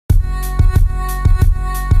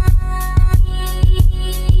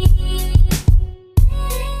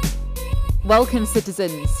Welcome,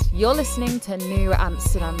 citizens. You're listening to New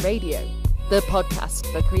Amsterdam Radio, the podcast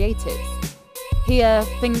for creatives. Here,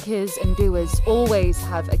 thinkers and doers always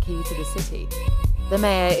have a key to the city. The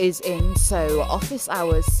mayor is in, so office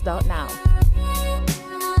hours start now.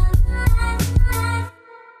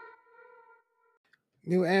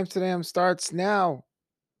 New Amsterdam starts now.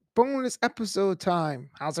 Bonus episode time.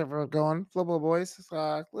 How's everyone going? Flobo Boys.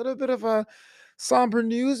 A little bit of a somber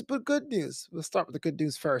news, but good news. We'll start with the good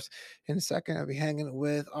news first. In a second, I'll be hanging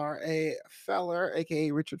with R.A. Feller, aka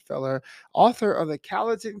Richard Feller, author of the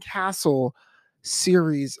Calatin Castle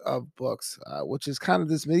series of books, which is kind of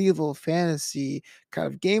this medieval fantasy kind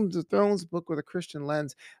of Games of Thrones book with a Christian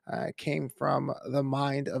lens. Came from the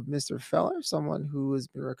mind of Mr. Feller, someone who has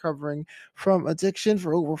been recovering from addiction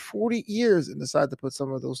for over 40 years and decided to put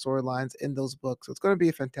some of those storylines in those books. So it's going to be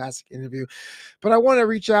a fantastic interview. But I want to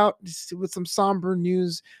reach out with some somber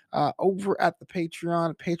news over at the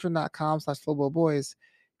Patreon, patreon.com/FloboBoys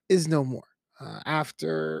is no more.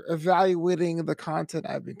 After evaluating the content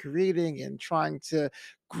I've been creating and trying to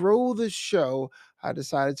grow the show, I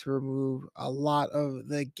decided to remove a lot of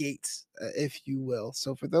the gates, if you will.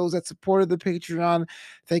 So for those that supported the Patreon,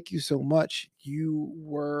 thank you so much. You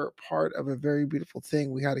were part of a very beautiful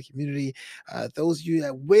thing. We had a community. Those of you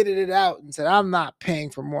that waited it out and said, I'm not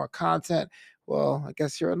paying for more content, well, I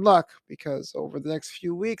guess you're in luck, because over the next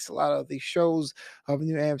few weeks, a lot of the shows of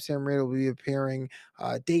New Amsterdam Radio will be appearing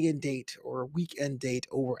day and date or weekend date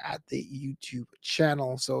over at the YouTube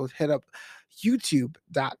channel. So hit up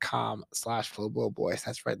youtube.com/FlowBlowBoys.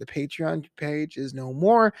 That's right. The Patreon page is no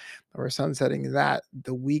more. We're sunsetting that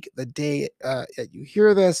the day that you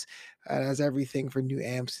hear this, as everything for New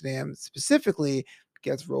Amsterdam specifically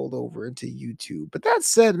gets rolled over into YouTube. But that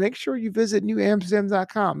said, make sure you visit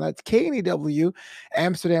newamsterdam.com. That's KNEW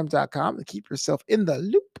Amsterdam.com to keep yourself in the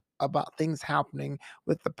loop about things happening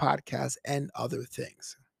with the podcast and other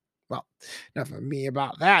things. Well, enough of me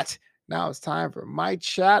about that. Now it's time for my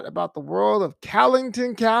chat about the world of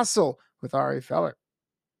Calatin Castle with R.A. Feller.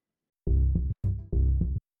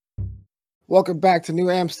 Welcome back to New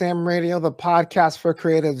Amsterdam Radio, the podcast for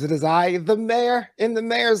creatives. It is I, the mayor, in the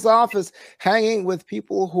mayor's office, hanging with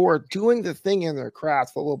people who are doing the thing in their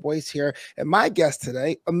craft. Flobo Boys here. And my guest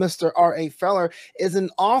today, Mr. R.A. Feller, is an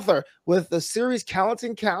author with the series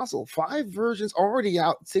Calatin Castle. 5 versions already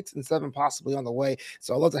out, 6 and 7 possibly on the way.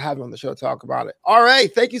 So I'd love to have you on the show to talk about it. R.A.,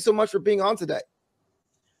 thank you so much for being on today.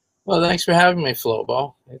 Well, thanks for having me,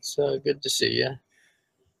 Flobo. It's good to see you.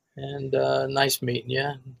 And nice meeting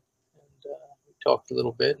you. Talked a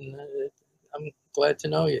little bit, and I'm glad to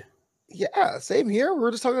know you. Yeah, same here. We were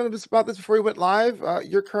just talking about this before we went live.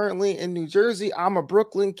 You're currently in New Jersey. I'm a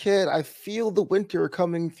Brooklyn kid. I feel the winter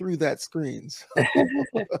coming through that screen.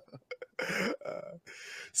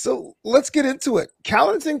 So let's get into it.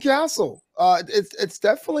 Calatin Castle. It's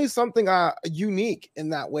definitely something unique in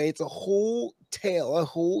that way. It's a whole tale, a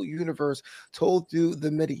whole universe told through the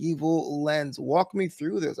medieval lens. Walk me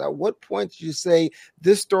through this. At what point did you say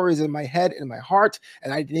this story is in my head, in my heart,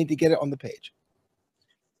 and I need to get it on the page?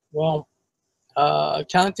 Well,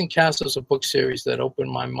 Calatin Castle is a book series that opened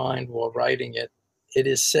my mind while writing it. It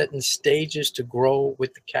is set in stages to grow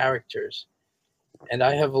with the characters, and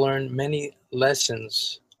I have learned many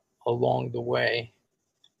lessons along the way.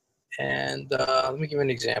 And let me give you an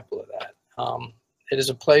example of that. It is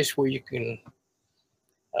a place where you can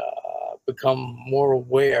become more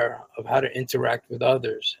aware of how to interact with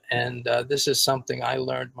others. And this is something I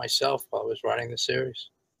learned myself while I was writing the series.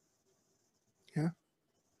 Yeah.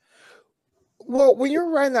 Well, when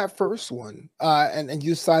you're writing that first one, and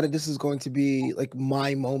you decided this is going to be like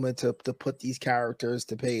my moment to put these characters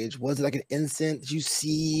to page, was it like an instant? Did you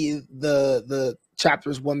see the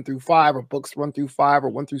chapters 1 through 5, or books 1 through 5, or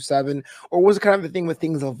 1 through 7, or was it kind of a thing where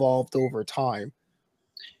things evolved over time?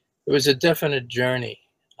 It was a definite journey.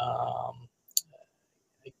 I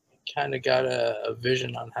kind of got a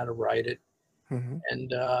vision on how to write it. Mm-hmm. And,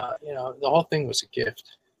 the whole thing was a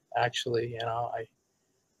gift, actually.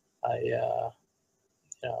 I've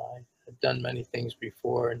done many things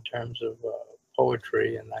before in terms of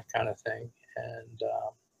poetry and that kind of thing.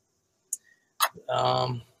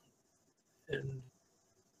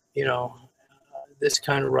 This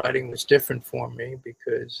kind of writing was different for me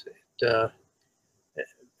because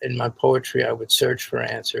in my poetry, I would search for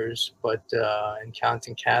answers, but in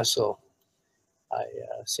Calatin Castle, I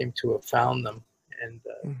seem to have found them and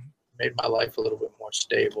made my life a little bit more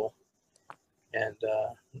stable. And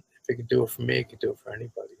if it could do it for me, it could do it for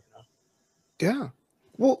anybody, Yeah.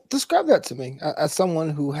 Well, describe that to me as someone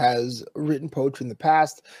who has written poetry in the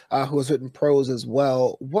past, who has written prose as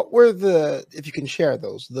well. What were the, if you can share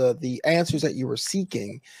those, the answers that you were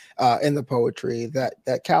seeking in the poetry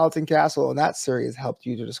that Calton Castle and that series helped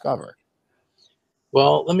you to discover?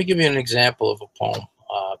 Well, let me give you an example of a poem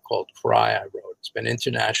called Cry I wrote. It's been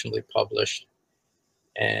internationally published.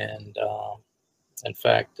 And in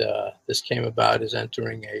fact, this came about as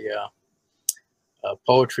entering a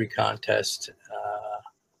poetry contest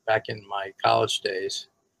back in my college days.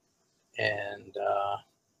 And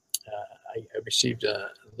I received a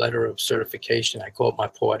letter of certification. I call it my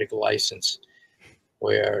poetic license,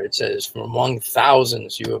 where it says, from among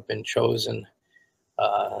thousands, you have been chosen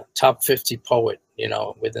top 50 poet,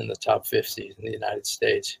 within the top 50 in the United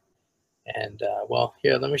States. And well,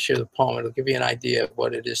 here, let me share the poem. It'll give you an idea of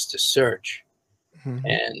what it is to search. Mm-hmm.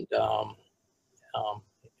 And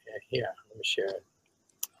here, let me share it.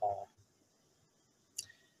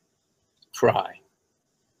 Cry.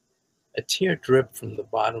 A tear dripped from the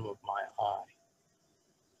bottom of my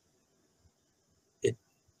eye.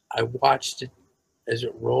 I watched it as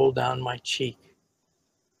it rolled down my cheek.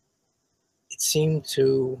 It seemed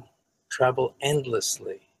to travel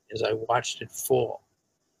endlessly as I watched it fall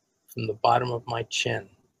from the bottom of my chin.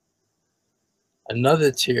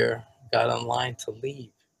 Another tear got on line to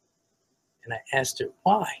leave, and I asked it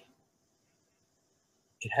why.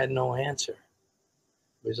 It had no answer.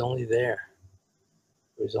 It was only there.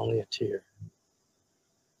 It was only a tear.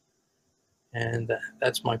 And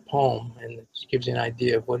that's my poem, and it gives you an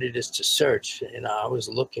idea of what it is to search. I was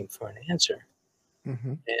looking for an answer.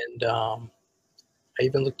 Mm-hmm. And I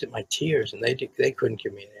even looked at my tears, and they couldn't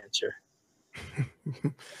give me an answer.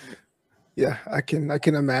 Yeah, I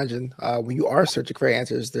can imagine when you are searching for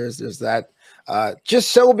answers, there's that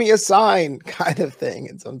just show me a sign kind of thing,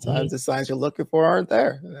 and sometimes the signs you're looking for aren't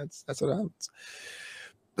there. And that's what happens.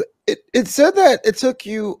 But it said that it took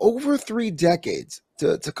you over 3 decades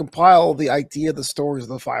to compile the idea, the stories of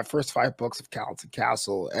the first five books of Calton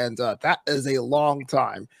Castle, and that is a long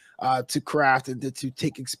time to craft and to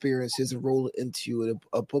take experiences and roll it into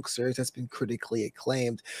a book series that's been critically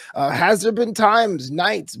acclaimed. Has there been times,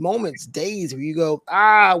 nights, moments, days where you go,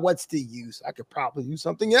 what's the use? I could probably do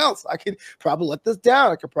something else. I could probably let this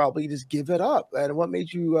down. I could probably just give it up. And what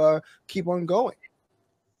made you keep on going?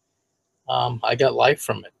 I got life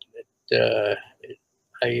from it.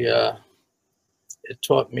 It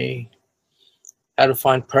taught me how to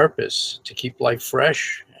find purpose, to keep life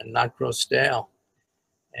fresh and not grow stale.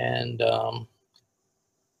 And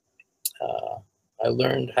I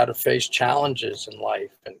learned how to face challenges in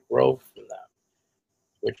life and grow from them,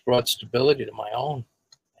 which brought stability to my own.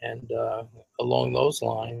 And along those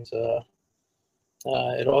lines, I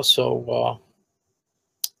also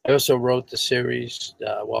wrote the series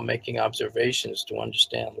while making observations to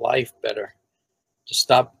understand life better, to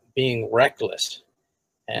stop being reckless.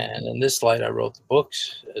 And in this light, I wrote the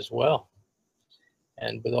books as well.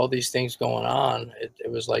 And with all these things going on, it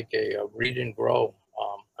was like a read and grow,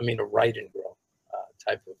 a write and grow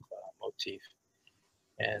type of motif.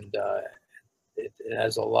 And it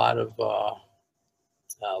has a lot of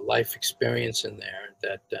life experience in there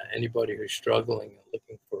that anybody who's struggling and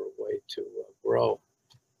looking for a way to grow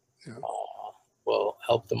will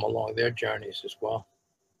help them along their journeys as well.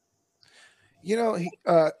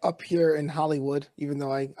 Up here in Hollywood, even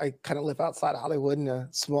though I kind of live outside of Hollywood in a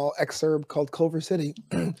small exurb called Culver City,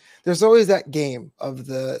 there's always that game of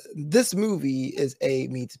this movie is A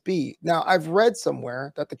meets B. Now, I've read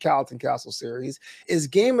somewhere that the Calton Castle series is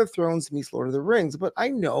Game of Thrones meets Lord of the Rings, but I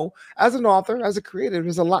know as an author, as a creator,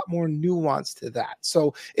 there's a lot more nuance to that.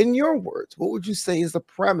 So in your words, what would you say is the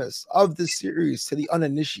premise of the series to the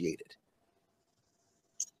uninitiated?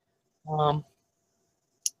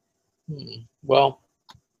 Well,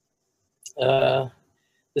 the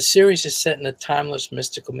series is set in a timeless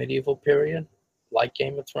mystical medieval period, like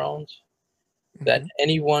Game of Thrones, that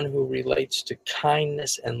anyone who relates to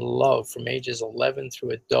kindness and love from ages 11 through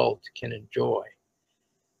adult can enjoy.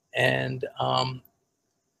 And I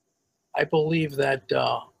believe that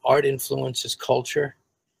art influences culture,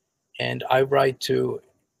 and I write to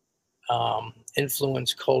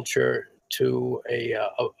influence culture to a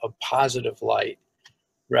positive light,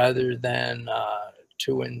 rather than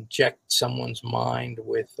to inject someone's mind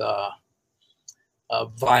with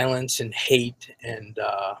violence and hate and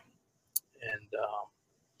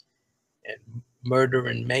murder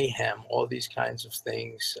and mayhem, all these kinds of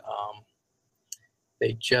things.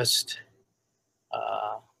 They just,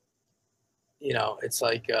 it's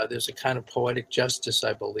like there's a kind of poetic justice,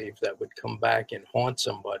 I believe, that would come back and haunt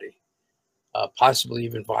somebody, possibly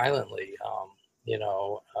even violently.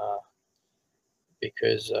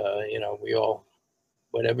 because we all,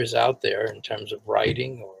 whatever's out there in terms of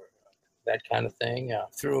writing or that kind of thing,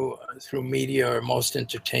 through media or most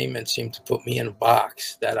entertainment seemed to put me in a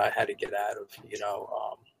box that I had to get out of,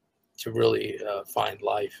 to really find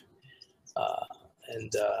life.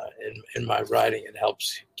 And in my writing, it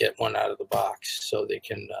helps get one out of the box so they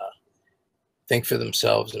can think for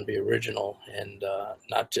themselves and be original, and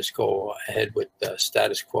not just go ahead with the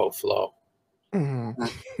status quo flow. Mm-hmm.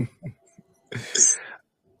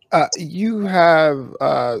 You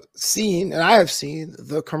have seen, and I have seen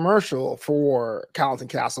the commercial for Carlton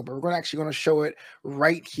Castle, but we're actually going to show it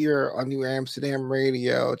right here on New Amsterdam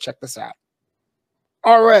Radio. Check this out.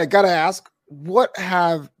 All right, gotta ask, what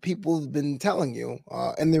have people been telling you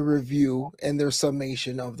in the review and their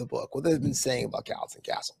summation of the book? What they've been saying about Carlton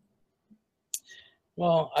Castle?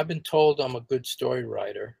 Well, I've been told I'm a good story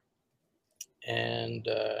writer, and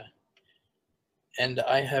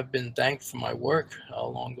I have been thanked for my work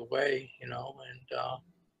along the way, and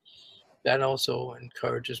that also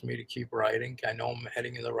encourages me to keep writing. I know I'm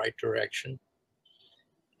heading in the right direction,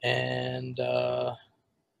 and the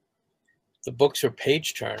books are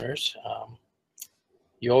page turners.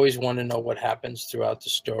 You always want to know what happens throughout the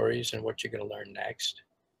stories and what you're going to learn next.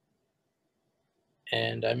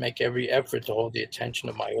 And I make every effort to hold the attention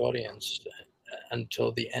of my audience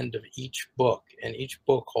until the end of each book. And each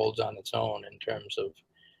book holds on its own in terms of,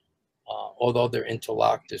 although they're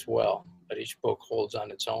interlocked as well, but each book holds on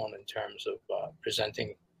its own in terms of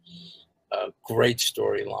presenting a great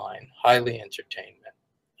storyline, highly entertaining.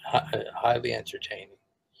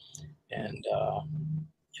 And,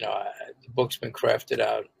 the book's been crafted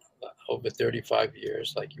out over 35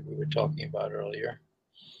 years, like we were talking about earlier.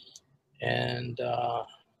 And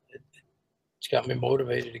it's got me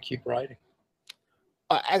motivated to keep writing.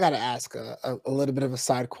 I got to ask a little bit of a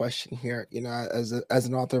side question here. As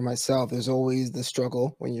an author myself, there's always the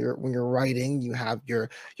struggle when you're writing. You have your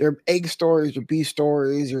A stories, your B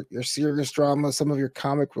stories, your serious drama, some of your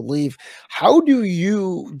comic relief. How do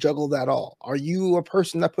you juggle that all? Are you a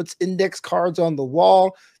person that puts index cards on the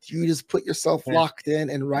wall? Do you just put yourself locked in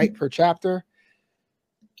and write per chapter?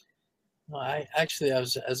 I actually,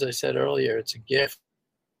 as I said earlier, it's a gift.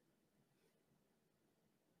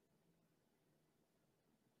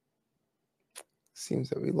 Seems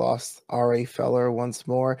that we lost R.A. Feller once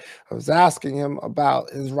more. I was asking him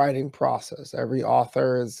about his writing process. Every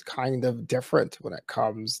author is kind of different when it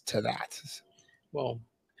comes to that. Well,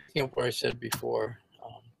 what I said before,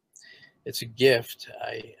 it's a gift.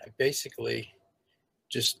 I basically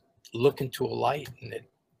just look into a light and it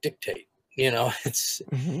dictate. It's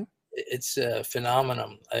it's a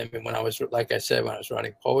phenomenon. I mean, when I was, like I said, when I was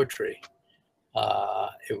writing poetry,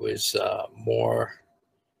 it was more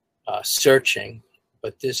searching.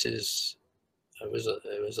 But this is, it was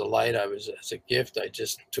a light. As a gift. I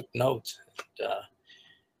just took notes.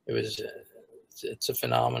 And, it's a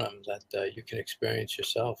phenomenon that you can experience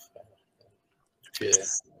yourself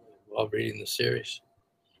while reading the series.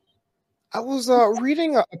 I was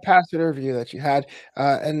reading a past interview that you had,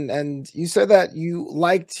 and you said that you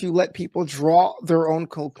like to let people draw their own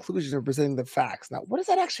conclusions representing the facts. Now, what does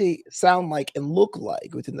that actually sound like and look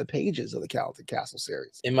like within the pages of the Carlton Castle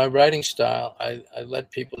series? In my writing style, I let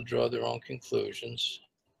people draw their own conclusions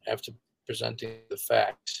after presenting the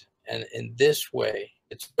facts. And in this way,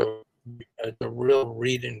 it's a real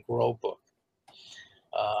read and grow book.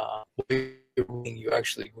 You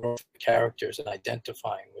actually grow the characters and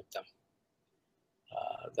identifying with them.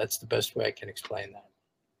 That's the best way I can explain that.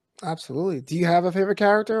 Absolutely. Do you have a favorite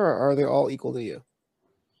character, or are they all equal to you?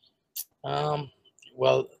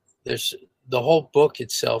 Well, there's the whole book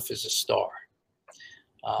itself is a star.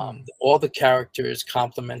 All the characters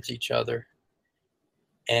complement each other,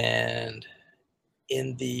 and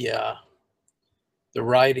in the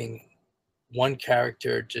writing, one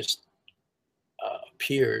character just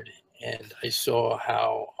appeared, and I saw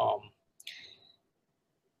how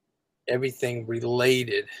everything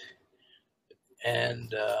related,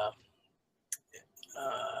 and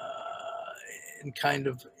kind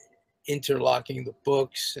of interlocking the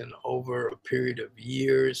books, and over a period of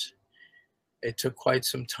years, it took quite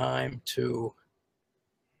some time to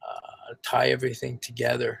tie everything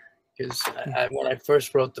together. Because when I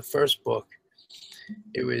first wrote the first book,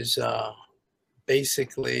 it was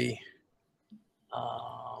basically,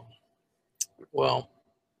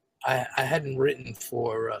 I hadn't written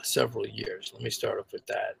for several years. Let me start off with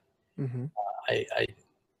that. I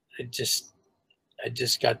just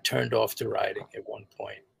got turned off to writing at one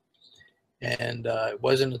point. And it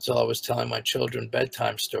wasn't until I was telling my children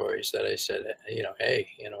bedtime stories that I said, hey,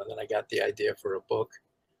 and then I got the idea for a book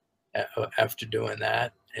after doing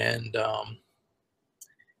that. And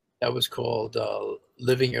That was called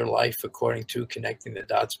Living Your Life According to Connecting the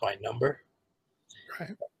Dots by Number.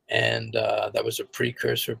 Right. And that was a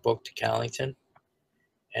precursor book to Callington.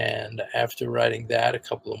 And after writing that, a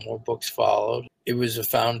couple of more books followed. It was a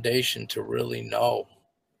foundation to really know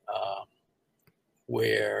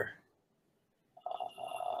where,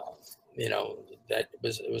 that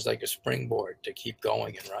it was like a springboard to keep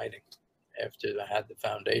going and writing after I had the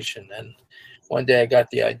foundation. And one day I got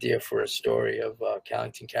the idea for a story of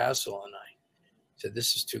Callington Castle, and I said,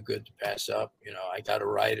 this is too good to pass up. I got to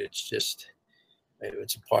write it.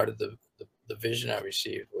 It's a part of the vision I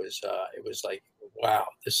received. It was like, wow,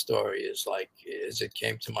 this story is like, as it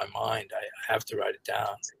came to my mind, I have to write it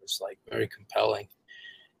down. It was like very compelling.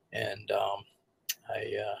 And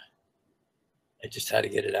I just had to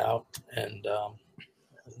get it out. And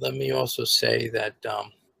let me also say that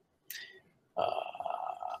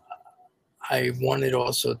I wanted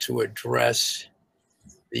also to address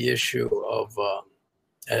the issue of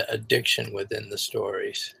addiction within the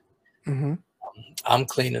stories. Mm-hmm. I'm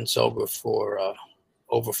clean and sober for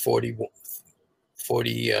over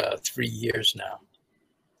 43 years now.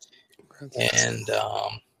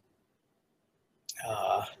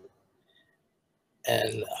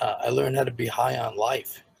 And I learned how to be high on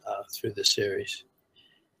life through the series.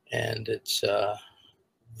 And it's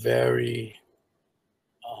very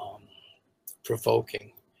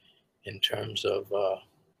provoking in terms of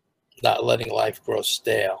not letting life grow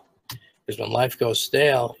stale. Because when life goes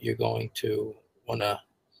stale, you're going to want to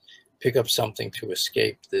pick up something to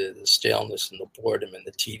escape the staleness and the boredom and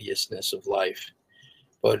the tediousness of life.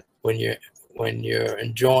 But when you're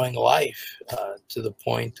enjoying life to the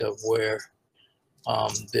point of where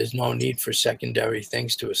there's no need for secondary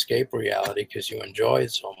things to escape reality because you enjoy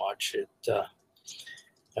it so much, where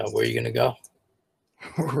are you going to go?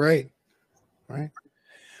 Right.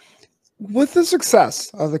 With the success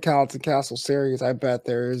of the Callington Castle series, I bet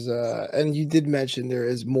there is, and you did mention there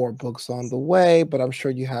is more books on the way, but I'm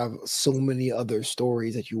sure you have so many other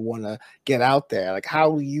stories that you want to get out there. Like,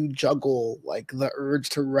 how do you juggle like the urge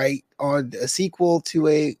to write on a sequel to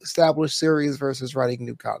a established series versus writing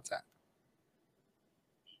new content?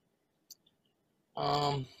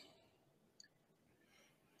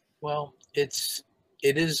 Well, it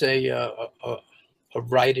is a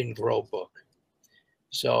write and grow book,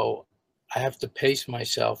 so I have to pace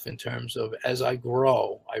myself in terms of as I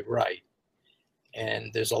grow, I write, and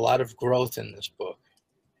there's a lot of growth in this book,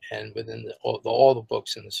 and within all the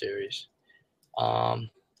books in the series.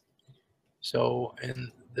 So in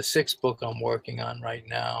the 6th book I'm working on right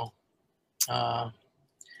now, I'm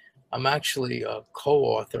actually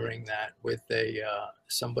co-authoring that with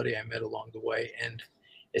somebody I met along the way, and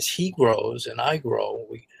as he grows and I grow,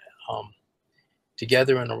 we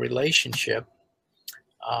together in a relationship.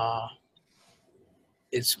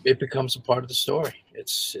 It becomes a part of the story.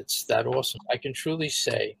 It's that awesome. I can truly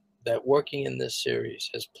say that working in this series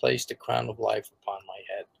has placed a crown of life upon my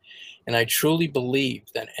head. And I truly believe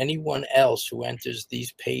that anyone else who enters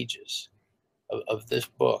these pages of this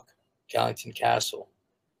book, Callington Castle,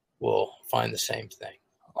 will find the same thing.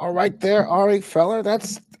 All right, there, Ari Feller.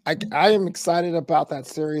 I am excited about that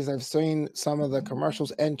series. I've seen some of the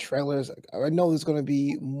commercials and trailers. I know there's going to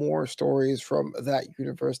be more stories from that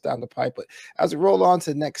universe down the pipe. But as we roll on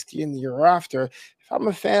to next year and the year after, if I'm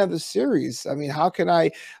a fan of the series, I mean, how can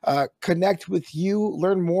I connect with you,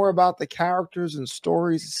 learn more about the characters and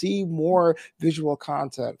stories, see more visual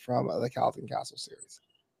content from the Callington Castle series?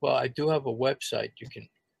 Well, I do have a website you can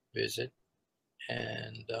visit,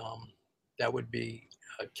 and that would be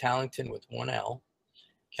Callington with one L,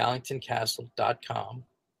 CallingtonCastle.com,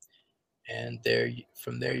 and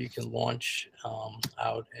from there you can launch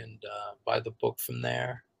out and buy the book from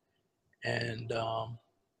there. And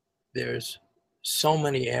there's so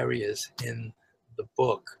many areas in the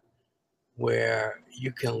book where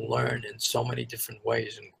you can learn in so many different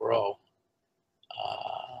ways and grow.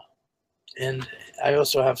 And I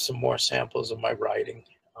also have some more samples of my writing.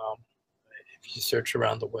 If you search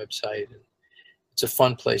around the website, it's a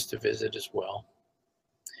fun place to visit as well.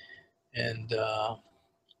 And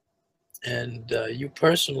you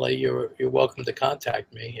personally, you're welcome to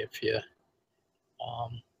contact me if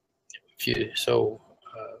you so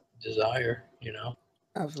desire.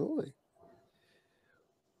 Absolutely.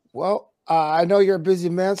 Well, I know you're a busy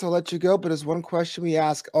man, so I'll let you go. But there's one question we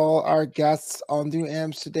ask all our guests on New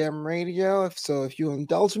Amsterdam Radio. If you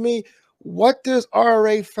indulge me, what does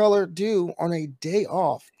R.A. Feller do on a day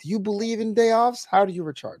off? Do you believe in day offs? How do you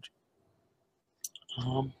recharge?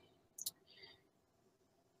 I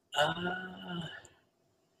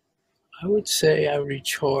would say I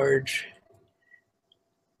recharge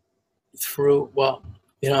through, well,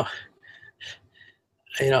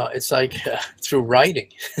 it's like through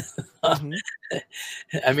writing. Mhm.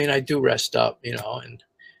 I mean, I do rest up, and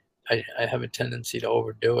I have a tendency to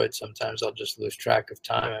overdo it. Sometimes I'll just lose track of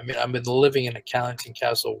time. I mean, I've been living in a Callington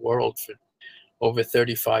Castle world for over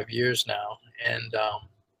 35 years now, and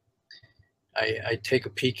I take a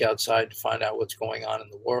peek outside to find out what's going on in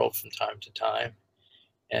the world from time to time,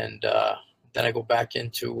 and then I go back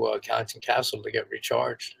into Callington Castle to get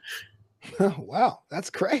recharged. Wow,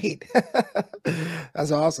 that's great.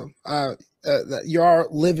 That's awesome. That you are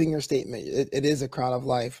living your statement. It is a crown of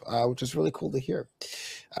life, which is really cool to hear.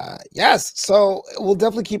 Yes, so we'll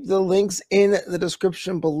definitely keep the links in the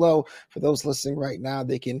description below for those listening right now.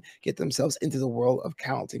 They can get themselves into the world of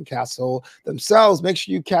Callington Castle themselves. Make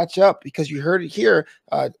sure you catch up because you heard it here.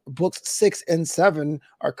 Books 6 and 7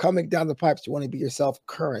 are coming down the pipes. You want to be yourself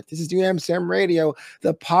current. This is New Amsterdam Radio,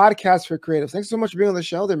 the podcast for creatives. Thanks so much for being on the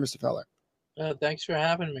show there, Mr. Feller. Thanks for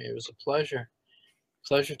having me. It was a pleasure.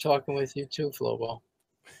 Pleasure talking with you too, Flobo.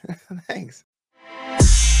 Thanks.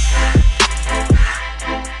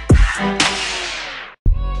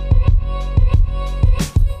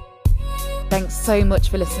 Thanks so much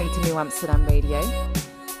for listening to New Amsterdam Radio.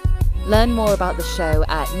 Learn more about the show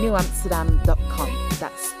at newamsterdam.com.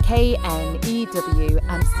 That's KNEW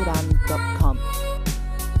Amsterdam.com.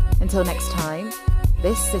 Until next time,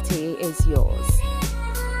 this city is yours.